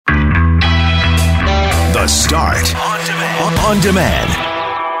The Start. On demand.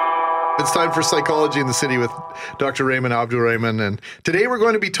 It's time for Psychology in the City with Dr. Rehman Abdulrehman. And today we're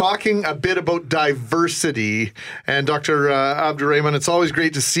going to be talking a bit about diversity. And Dr. Abdulrehman, it's always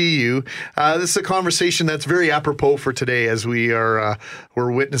great to see you. This is a conversation that's very apropos for today as we're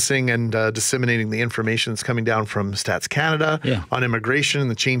witnessing and disseminating the information that's coming down from Stats Canada on immigration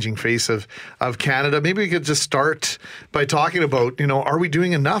and the changing face of Canada. Maybe we could just start by talking about, are we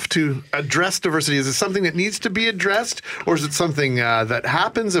doing enough to address diversity? Is it something that needs to be addressed, or is it something that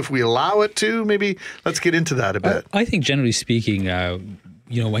happens if we allow it to? Maybe let's get into that a bit. I think generally speaking, I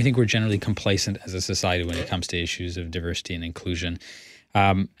think we're generally complacent as a society when it comes to issues of diversity and inclusion.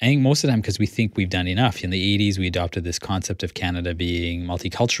 I think most of the time because we think we've done enough. In the 80s, we adopted this concept of Canada being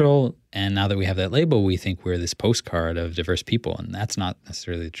multicultural. And now that we have that label, we think we're this postcard of diverse people. And that's not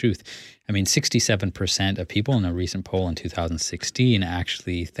necessarily the truth. I mean, 67% of people in a recent poll in 2016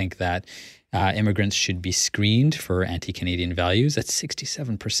 actually think that immigrants should be screened for anti-Canadian values. That's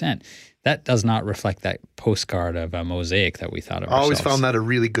 67%. That does not reflect that postcard of a mosaic that we thought of ourselves. I always found that a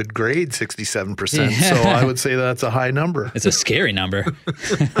really good grade, 67%. So I would say that's a high number. It's a scary number.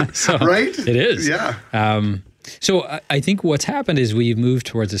 Right? It is. Yeah. So I think what's happened is we've moved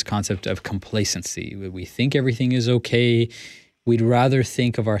towards this concept of complacency. We think everything is okay. We'd rather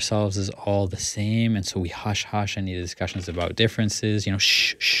think of ourselves as all the same. And so we hush any discussions about differences.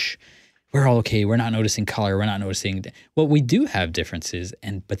 Shh. We're all okay. We're not noticing color. We're not noticing. Well, we do have differences,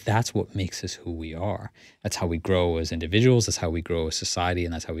 but that's what makes us who we are. That's how we grow as individuals. That's how we grow as society,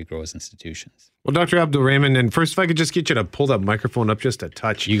 and that's how we grow as institutions. Well, Dr. Abdulrehman, and first, if I could just get you to pull that microphone up just a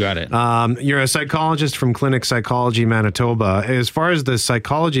touch. You got it. You're a psychologist from Clinic Psychology Manitoba. As far as the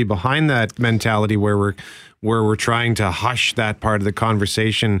psychology behind that mentality, where we're trying to hush that part of the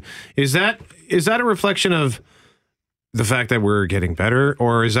conversation, is that a reflection of the fact that we're getting better,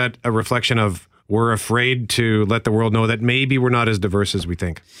 or is that a reflection of we're afraid to let the world know that maybe we're not as diverse as we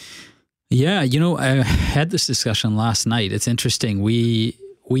think? Yeah, I had this discussion last night. It's interesting. We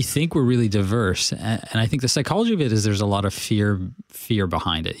think we're really diverse, and I think the psychology of it is there's a lot of fear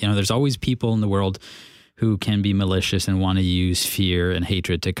behind it. There's always people in the world who can be malicious and want to use fear and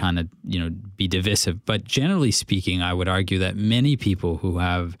hatred to kind of, be divisive. But generally speaking, I would argue that many people who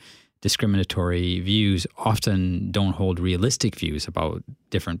have discriminatory views often don't hold realistic views about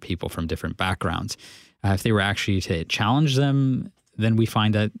different people from different backgrounds. If they were actually to challenge them, then we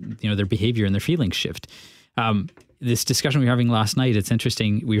find that their behavior and their feelings shift. This discussion we were having last night, it's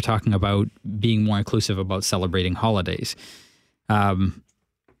interesting. We were talking about being more inclusive about celebrating holidays. And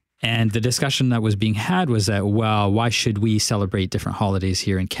the discussion that was being had was that, well, why should we celebrate different holidays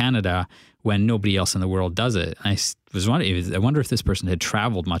here in Canada when nobody else in the world does it? And I wonder if this person had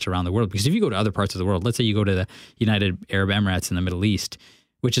traveled much around the world. Because if you go to other parts of the world, let's say you go to the United Arab Emirates in the Middle East,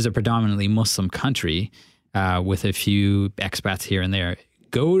 which is a predominantly Muslim country with a few expats here and there,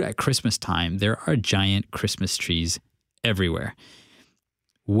 go at Christmas time, there are giant Christmas trees everywhere.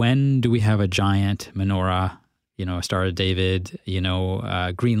 When do we have a giant menorah, a Star of David,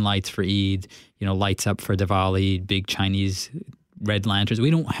 green lights for Eid, lights up for Diwali, big Chinese red lanterns?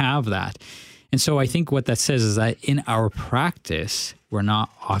 We don't have that. And so I think what that says is that in our practice, we're not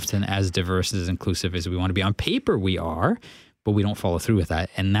often as diverse, as inclusive as we want to be. On paper, we are, but we don't follow through with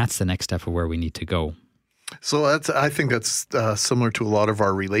that. And that's the next step of where we need to go. So I think that's similar to a lot of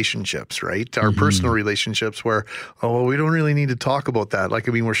our relationships, right? Our personal relationships where, we don't really need to talk about that.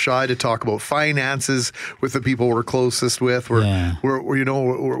 We're shy to talk about finances with the people we're closest with.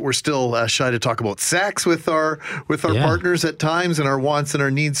 We're still shy to talk about sex with our partners at times and our wants and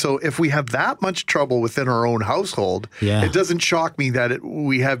our needs. So if we have that much trouble within our own household, it doesn't shock me that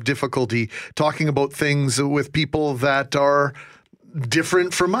we have difficulty talking about things with people that are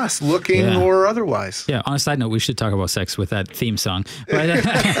different from us, looking or otherwise. Yeah. On a side note, we should talk about sex with that theme song, but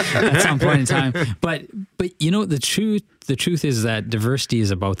at some point in time. But the truth is that diversity is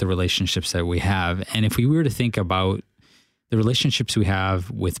about the relationships that we have, and if we were to think about the relationships we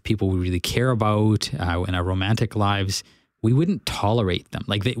have with people we really care about in our romantic lives, we wouldn't tolerate them.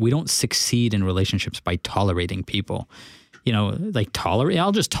 We don't succeed in relationships by tolerating people.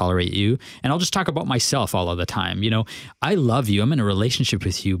 I'll just tolerate you and I'll just talk about myself all of the time. I love you. I'm in a relationship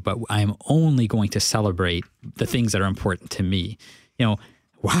with you, but I'm only going to celebrate the things that are important to me.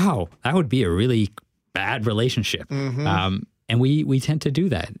 Wow, that would be a really bad relationship. And we tend to do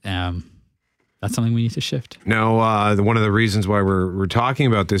that. That's something we need to shift. Now, one of the reasons why we're talking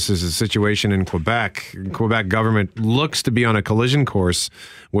about this is a situation in Quebec. Quebec government looks to be on a collision course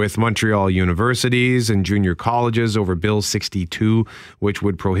with Montreal universities and junior colleges over Bill 62, which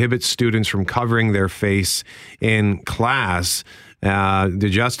would prohibit students from covering their face in class. The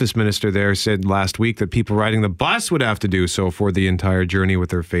justice minister there said last week that people riding the bus would have to do so for the entire journey with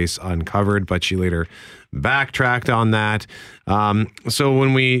their face uncovered, but she later backtracked on that. So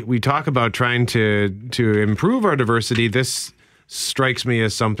when we talk about trying to improve our diversity, this strikes me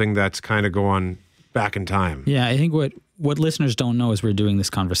as something that's kind of going back in time. Yeah, I think what listeners don't know is we're doing this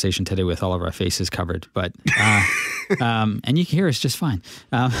conversation today with all of our faces covered, but and you can hear us just fine.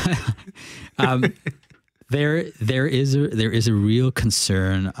 There is a real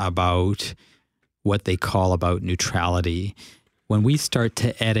concern about what they call about neutrality. When we start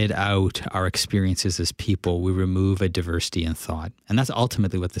to edit out our experiences as people, we remove a diversity in thought, and that's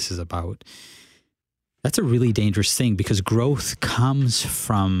ultimately what this is about. That's a really dangerous thing because growth comes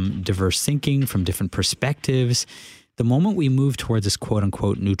from diverse thinking, from different perspectives. The moment we move towards this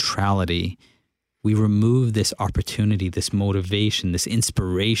quote-unquote neutrality, we remove this opportunity, this motivation, this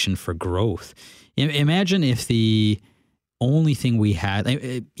inspiration for growth. Imagine if the only thing we had,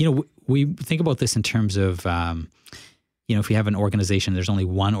 we think about this in terms of, if we have an organization, there's only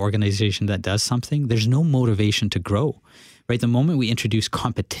one organization that does something, there's no motivation to grow, right? The moment we introduce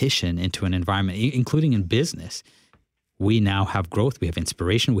competition into an environment, including in business, we now have growth, we have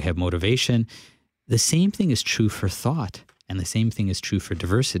inspiration, we have motivation. The same thing is true for thought, and the same thing is true for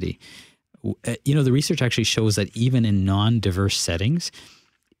diversity. The research actually shows that even in non-diverse settings,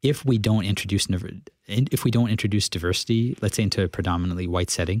 if we don't introduce diversity, let's say into a predominantly white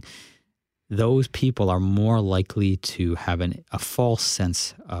setting, those people are more likely to have a false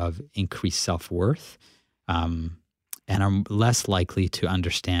sense of increased self-worth, and are less likely to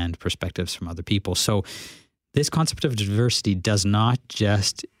understand perspectives from other people. So this concept of diversity does not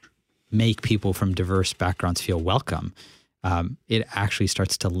just make people from diverse backgrounds feel welcome. It actually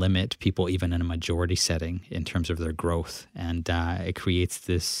starts to limit people even in a majority setting in terms of their growth. And it creates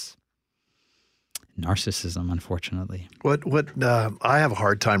this narcissism, unfortunately. What I have a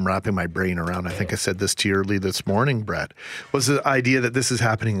hard time wrapping my brain around, I think I said this to you early this morning, Brett, was the idea that this is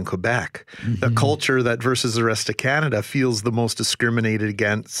happening in Quebec. Mm-hmm. The culture that versus the rest of Canada feels the most discriminated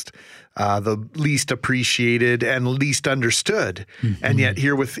against, the least appreciated and least understood. Mm-hmm. And yet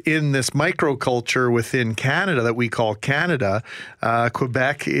here within this microculture within Canada that we call Canada,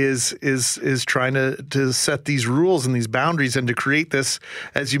 Quebec is trying to set these rules and these boundaries and to create this,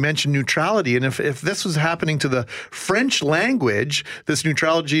 as you mentioned, neutrality. And if this was happening to the French language, this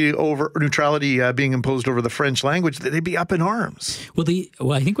neutrality being imposed over the French language, they'd be up in arms. Well,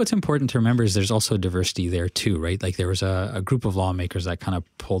 I think what's important to remember is there's also diversity there too, right? Like there was a group of lawmakers that kind of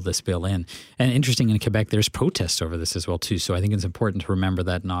pulled this bill in. And interesting, in Quebec, there's protests over this as well too. So I think it's important to remember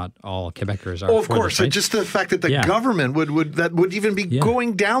that not all Quebecers are. Oh, of for course. This, right? Just the fact that the government would even be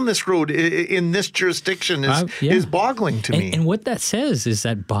going down this road in this jurisdiction is boggling to me. And what that says is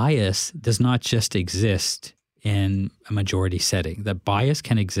that bias does not just exist in a majority setting. That bias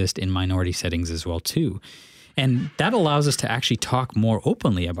can exist in minority settings as well too. And that allows us to actually talk more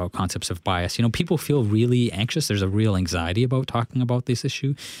openly about concepts of bias. People feel really anxious. There's a real anxiety about talking about this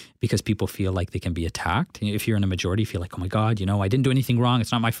issue because people feel like they can be attacked. If you're in a majority, you feel like, oh my God, I didn't do anything wrong.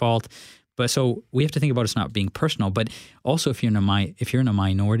 It's not my fault. But so we have to think about it's not being personal. But also if you're in a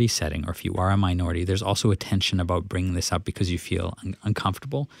minority setting, or if you are a minority, there's also a tension about bringing this up because you feel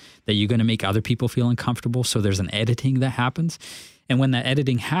uncomfortable, that you're going to make other people feel uncomfortable. So there's an editing that happens. And when that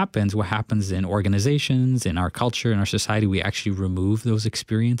editing happens, what happens in organizations, in our culture, in our society, we actually remove those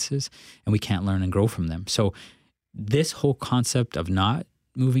experiences and we can't learn and grow from them. So this whole concept of not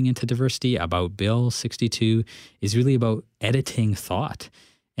moving into diversity, about Bill 62, is really about editing thought.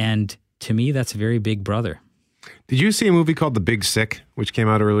 And to me, that's very Big Brother. Did you see a movie called The Big Sick, which came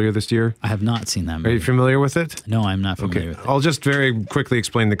out earlier this year? I have not seen that movie. Are you familiar with it? No, I'm not familiar with it. I'll just very quickly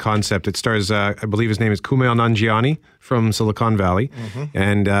explain the concept. It stars, I believe his name is Kumail Nanjiani from Silicon Valley,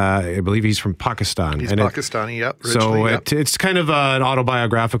 and I believe he's from Pakistan. He's Pakistani, yep. So it's kind of an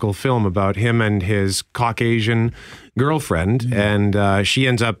autobiographical film about him and his Caucasian girlfriend, and she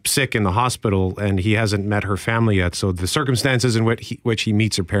ends up sick in the hospital, and he hasn't met her family yet. So the circumstances in which he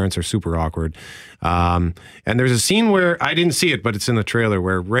meets her parents are super awkward. And there's a scene where, I didn't see it, but it's in the trailer,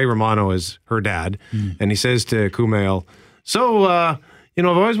 where Ray Romano is her dad, and he says to Kumail, so, I've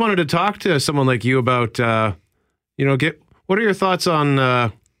always wanted to talk to someone like you about, what are your thoughts on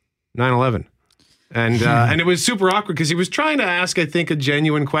 9/11? And it was super awkward because he was trying to ask, I think, a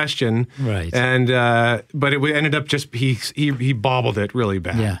genuine question, right? And but it ended up just he bobbled it really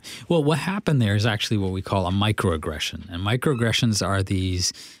bad. Yeah. Well, what happened there is actually what we call a microaggression, and microaggressions are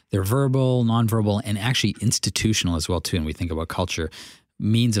they're verbal, nonverbal, and actually institutional as well too. And we think about culture,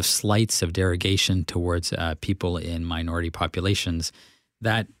 means of slights of derogation towards people in minority populations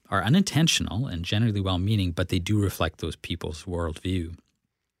that are unintentional and generally well-meaning, but they do reflect those people's worldview.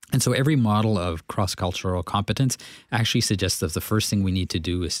 And so every model of cross-cultural competence actually suggests that the first thing we need to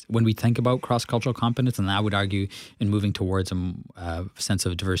do is, when we think about cross-cultural competence, and I would argue in moving towards a sense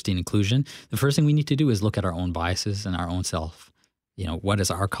of diversity and inclusion, the first thing we need to do is look at our own biases and our own self. What is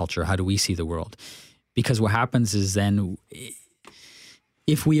our culture? How do we see the world? Because what happens is then,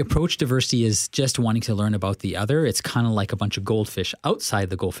 if we approach diversity as just wanting to learn about the other, it's kind of like a bunch of goldfish outside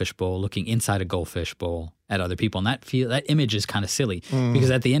the goldfish bowl looking inside a goldfish bowl at other people. And that image is kind of silly because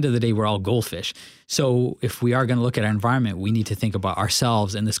at the end of the day, we're all goldfish. So if we are going to look at our environment, we need to think about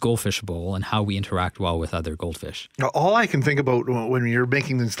ourselves in this goldfish bowl and how we interact well with other goldfish. All I can think about when you're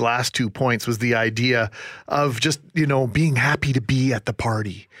making these last 2 points was the idea of just, being happy to be at the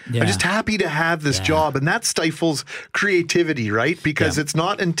party. Yeah. I'm just happy to have this job. And that stifles creativity, right? Because it's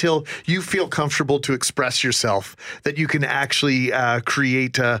not until you feel comfortable to express yourself that you can actually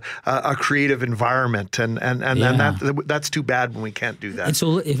create a creative environment. And that's too bad when we can't do that. And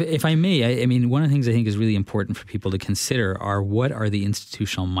so if I may, I mean, one of the things I think is really important for people to consider are, what are the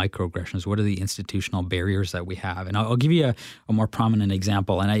institutional microaggressions? What are the institutional barriers that we have? And I'll give you a more prominent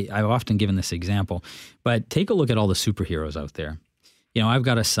example. And I've often given this example, but take a look at all the superheroes out there. I've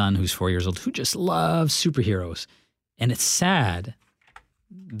got a son who's 4 years old who just loves superheroes. And it's sad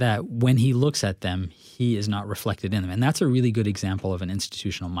that when he looks at them, he is not reflected in them. And that's a really good example of an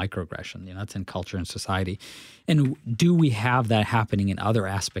institutional microaggression. That's in culture and society. And do we have that happening in other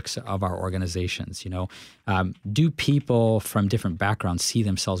aspects of our organizations? Do people from different backgrounds see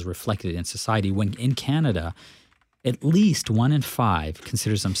themselves reflected in society? When in Canada, at least 1 in 5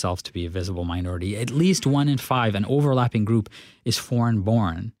 considers themselves to be a visible minority. At least 1 in 5, an overlapping group, is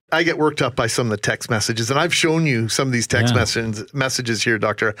foreign-born. I get worked up by some of the text messages, and I've shown you some of these text messages here,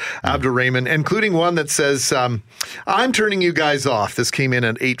 Dr. Abdulrehman, including one that says, I'm turning you guys off. This came in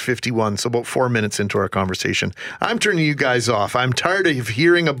at 8:51, so about 4 minutes into our conversation. I'm turning you guys off. I'm tired of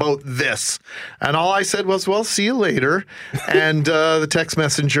hearing about this. And all I said was, well, see you later. And the text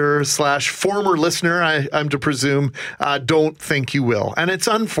messenger / former listener, I'm to presume, don't think you will. And it's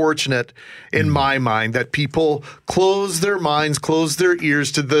unfortunate in my mind that people close their minds, close their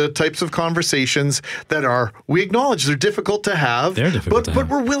ears to the types of conversations that we acknowledge they're difficult to have, but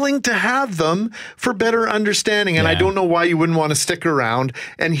we're willing to have them for better understanding. And I don't know why you wouldn't want to stick around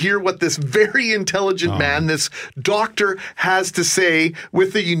and hear what this very intelligent man, this doctor, has to say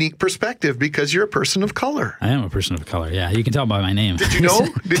with a unique perspective, because you're a person of color. I am a person of color. Yeah, you can tell by my name. Did you know?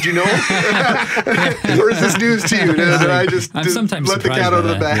 Did you know? Or is this news to you? I just sometimes let the cat out of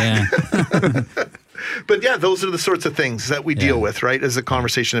the bag. Yeah. But yeah, those are the sorts of things that we deal with, right? As a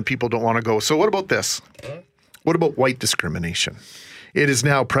conversation that people don't want to go. So what about this? What about white discrimination? It is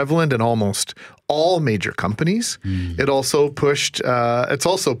now prevalent in almost all major companies. It's also pushed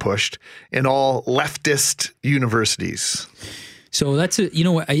in all leftist universities. So that's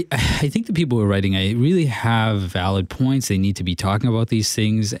I think the people who are writing, I really have valid points. They need to be talking about these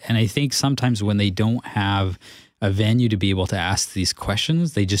things. And I think sometimes when they don't have a venue to be able to ask these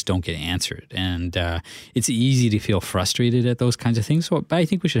questions, they just don't get answered. And it's easy to feel frustrated at those kinds of things. But I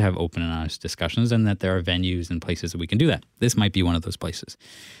think we should have open and honest discussions, and that there are venues and places that we can do that. This might be one of those places.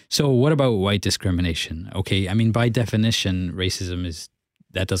 So what about white discrimination? Okay, I mean, by definition,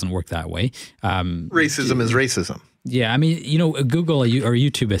 that doesn't work that way. Racism is racism. Yeah, I mean, Google or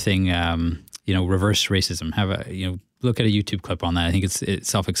YouTube a thing, reverse racism. Look at a YouTube clip on that. I think it's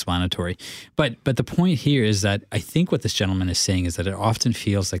self-explanatory. But the point here is that I think what this gentleman is saying is that it often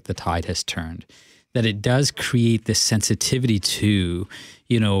feels like the tide has turned, that it does create this sensitivity to,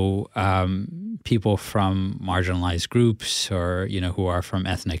 people from marginalized groups or, who are from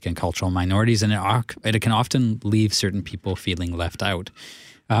ethnic and cultural minorities. And it can often leave certain people feeling left out.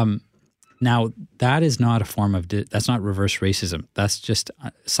 Now, that is not a form of, that's not reverse racism. That's just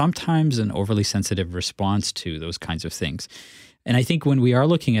sometimes an overly sensitive response to those kinds of things. And I think when we are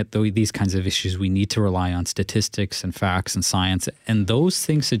looking at these kinds of issues, we need to rely on statistics and facts and science. And those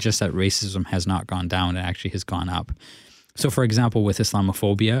things suggest that racism has not gone down, it actually has gone up. So, for example, with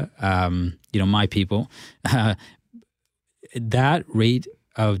Islamophobia, my people, that rate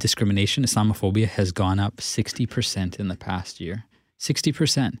of discrimination, Islamophobia, has gone up 60% in the past year.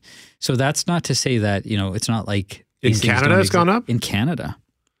 60%. So that's not to say that, it's not like... In Canada it's gone up? In Canada.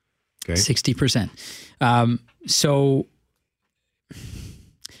 Okay. 60%. So,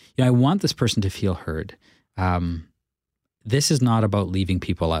 I want this person to feel heard. This is not about leaving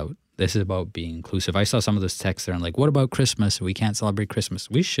people out. This is about being inclusive. I saw some of those texts there and what about Christmas? We can't celebrate Christmas.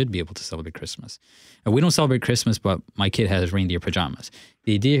 We should be able to celebrate Christmas. And we don't celebrate Christmas, but my kid has reindeer pajamas.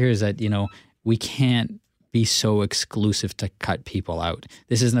 The idea here is that, we can't be so exclusive to cut people out.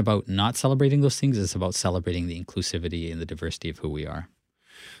 This isn't about not celebrating those things. It's about celebrating the inclusivity and the diversity of who we are.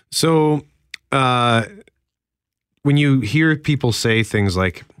 So when you hear people say things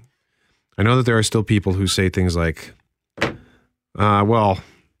like, I know that there are still people who say things like, well,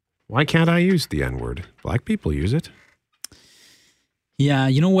 why can't I use the N-word? Black people use it. Yeah,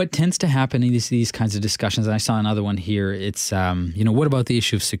 you know what tends to happen in these kinds of discussions, and I saw another one here, it's, what about the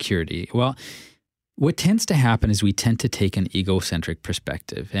issue of security? Well, what tends to happen is we tend to take an egocentric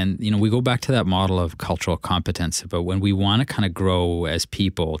perspective. And, we go back to that model of cultural competence about when we want to kind of grow as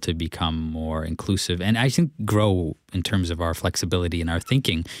people to become more inclusive. And I think grow in terms of our flexibility and our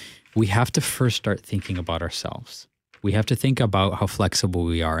thinking, we have to first start thinking about ourselves. We have to think about how flexible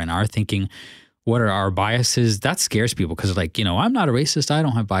we are in our thinking. What are our biases? That scares people because I'm not a racist. I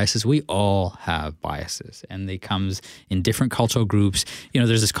don't have biases. We all have biases, and they comes in different cultural groups.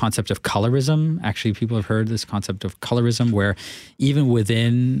 There's this concept of colorism. Actually, people have heard this concept of colorism where even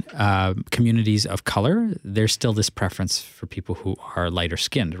within communities of color, there's still this preference for people who are lighter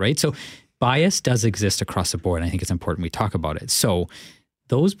skinned, right? So bias does exist across the board, and I think it's important we talk about it. So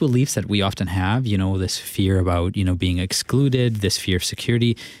those beliefs that we often have, this fear about, being excluded, this fear of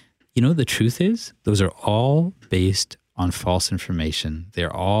security, the truth is those are all based on false information.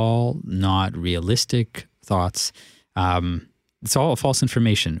 They're all not realistic thoughts. It's all false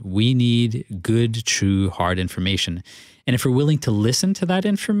information. We need good, true, hard information. And if we're willing to listen to that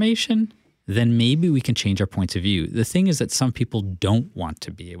information, then maybe we can change our points of view. The thing is that some people don't want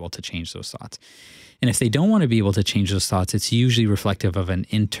to be able to change those thoughts. And if they don't want to be able to change those thoughts, it's usually reflective of an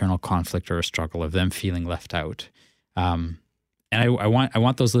internal conflict or a struggle of them feeling left out. And I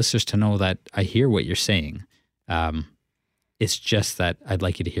want those listeners to know that I hear what you're saying. It's just that I'd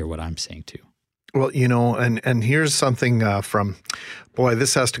like you to hear what I'm saying too. Well, and here's something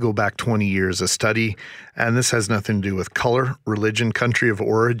this has to go back 20 years, a study, and this has nothing to do with color, religion, country of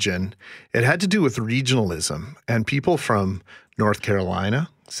origin. It had to do with regionalism, and people from North Carolina,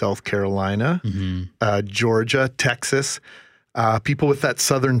 South Carolina, Georgia, Texas, people with that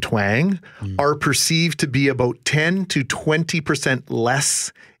Southern twang are perceived to be about 10 to 20%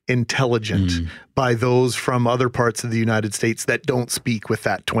 less intelligent by those from other parts of the United States that don't speak with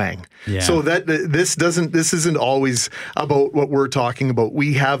that twang. Yeah. So that this isn't always about what we're talking about.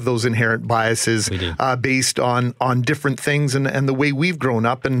 We have those inherent biases based on different things and the way we've grown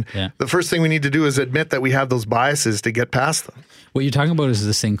up. And the first thing we need to do is admit that we have those biases to get past them. What you're talking about is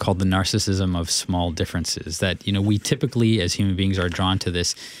this thing called the narcissism of small differences that, we typically as human beings are drawn to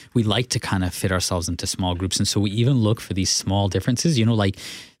this. We like to kind of fit ourselves into small groups. And so we even look for these small differences,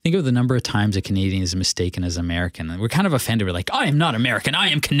 think of the number of times a Canadian is mistaken as American. And we're kind of offended. We're like, I am not American. I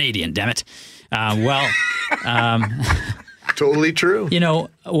am Canadian, damn it. Totally true.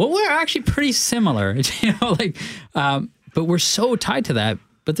 We're actually pretty similar, but we're so tied to that.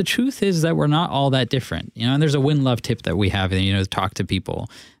 But the truth is that we're not all that different, and there's a win-love tip that we have, and, talk to people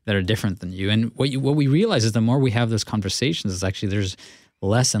that are different than you. And what we realize is the more we have those conversations is actually there's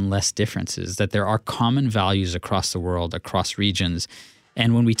less and less differences, that there are common values across the world, across regions.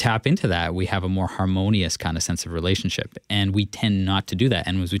 And when we tap into that, we have a more harmonious kind of sense of relationship. And we tend not to do that.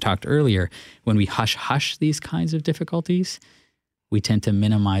 And as we talked earlier, when we hush these kinds of difficulties, we tend to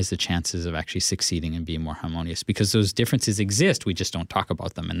minimize the chances of actually succeeding and being more harmonious because those differences exist. We just don't talk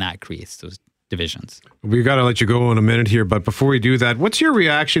about them. And that creates those divisions. We got to let you go in a minute here. But before we do that, what's your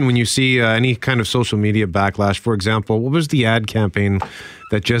reaction when you see any kind of social media backlash? For example, what was the ad campaign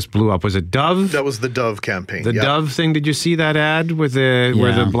that just blew up? Was it Dove? That was the Dove campaign. The Dove thing. Did you see that ad with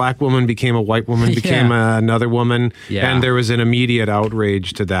where the black woman became a white woman, became another woman? Yeah. And there was an immediate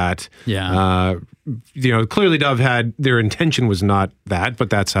outrage to that. Yeah. Clearly Dove their intention was not that, but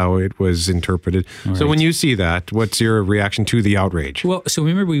that's how it was interpreted. Right. So when you see that, what's your reaction to the outrage? Well, so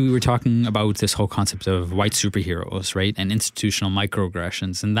remember we were talking about this whole concept of white superheroes, right? And institutional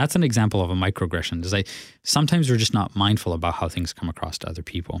microaggressions. And that's an example of a microaggression. Sometimes we're just not mindful about how things come across to other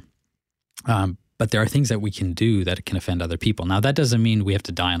people. But there are things that we can do that can offend other people. Now, that doesn't mean we have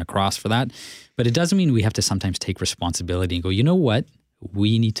to die on a cross for that, but it doesn't mean we have to sometimes take responsibility and go, you know what?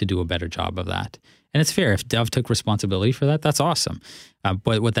 We need to do a better job of that. And it's fair. If Dove took responsibility for that, that's awesome.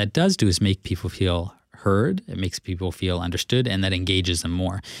 But what that does do is make people feel heard. It makes people feel understood, and that engages them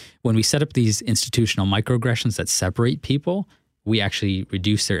more. When we set up these institutional microaggressions that separate people, we actually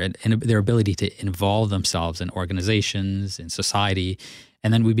reduce their ability to involve themselves in organizations, in society,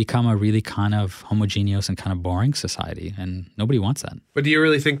 and then we become a really kind of homogeneous and kind of boring society, and nobody wants that. But do you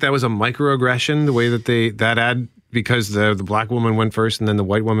really think that was a microaggression, the way that that ad, because the black woman went first and then the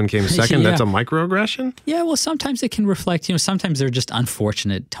white woman came second, that's a microaggression? Yeah, well, sometimes it can reflect, sometimes they're just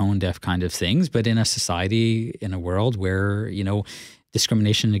unfortunate tone-deaf kind of things, but in a society, in a world where,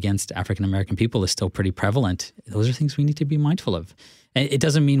 discrimination against African-American people is still pretty prevalent, those are things we need to be mindful of. And it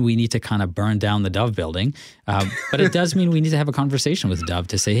doesn't mean we need to kind of burn down the Dove building, but it does mean we need to have a conversation with Dove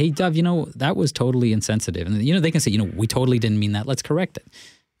to say, hey, Dove, that was totally insensitive. And, they can say, we totally didn't mean that. Let's correct it.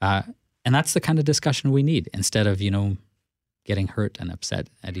 And that's the kind of discussion we need instead of, getting hurt and upset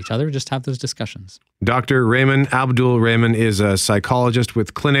at each other. Just have those discussions. Dr. Rehman Abdulrehman is a psychologist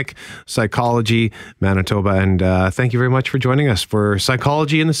with Clinic Psychology Manitoba. And thank you very much for joining us for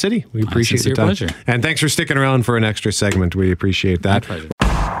Psychology in the City. We appreciate the time. Pleasure. And thanks for sticking around for an extra segment. We appreciate that. My pleasure.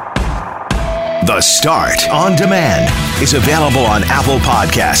 The Start on Demand is available on Apple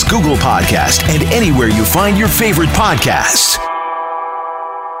Podcasts, Google Podcasts, and anywhere you find your favorite podcasts.